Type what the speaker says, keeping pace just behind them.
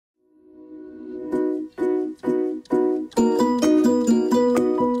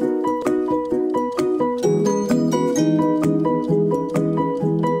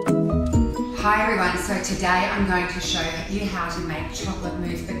today I'm going to show you how to make chocolate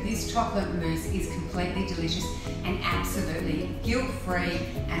mousse, but this chocolate mousse is completely delicious and absolutely guilt-free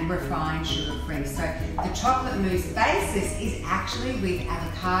and refined sugar-free. So the chocolate mousse basis is actually with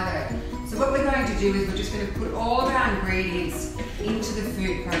avocado. So what we're going to do is we're just going to put all of our ingredients into the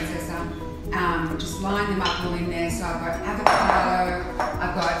food processor, just line them up all in there. So I've got avocado,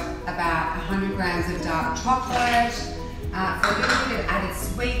 I've got about 100 grams of dark chocolate. For a little bit of added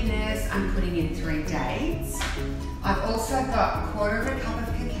sweetness, I'm putting in 3 dates. I've also got 1/4 cup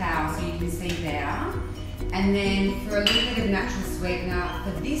of cacao, so you can see there. And then for a little bit of natural sweetener,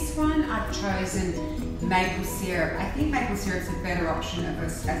 for this one I've chosen maple syrup. I think maple syrup's a better option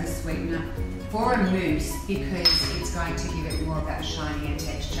as a sweetener for a mousse because it's going to give it more of that shinier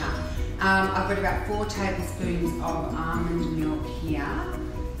texture. I've got about 4 tablespoons of almond milk here.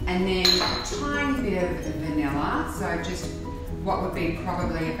 And then a tiny bit of vanilla, so just what would be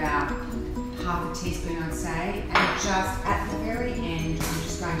probably about 1/2 teaspoon, I'd say. And just at the very end, I'm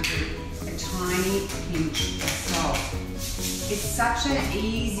just going to do a tiny pinch of salt. It's such an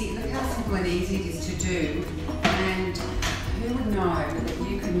easy, look how simple and easy it is to do. And who would know that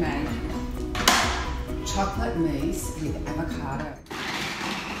you could make chocolate mousse with avocado?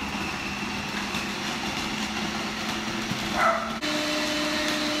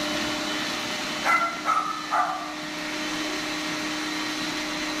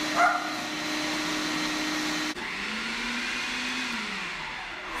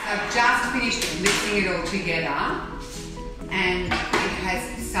 I've just finished mixing it all together and it has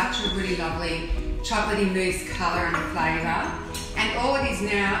such a really lovely chocolatey mousse colour and flavour. And all it is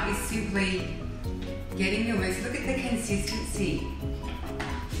now is simply getting your mousse, look at the consistency,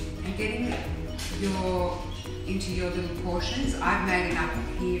 and getting it into your little portions. I've made enough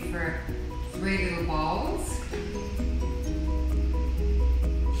here for 3 little bowls.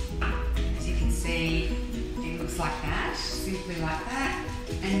 As you can see, it looks like that, simply like that.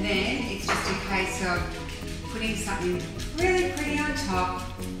 And then it's just a case of putting something really pretty on top,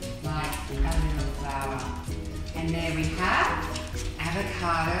 like a little flower. And there we have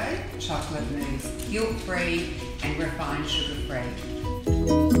avocado chocolate mousse, guilt-free and refined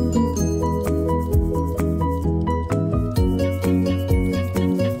sugar-free.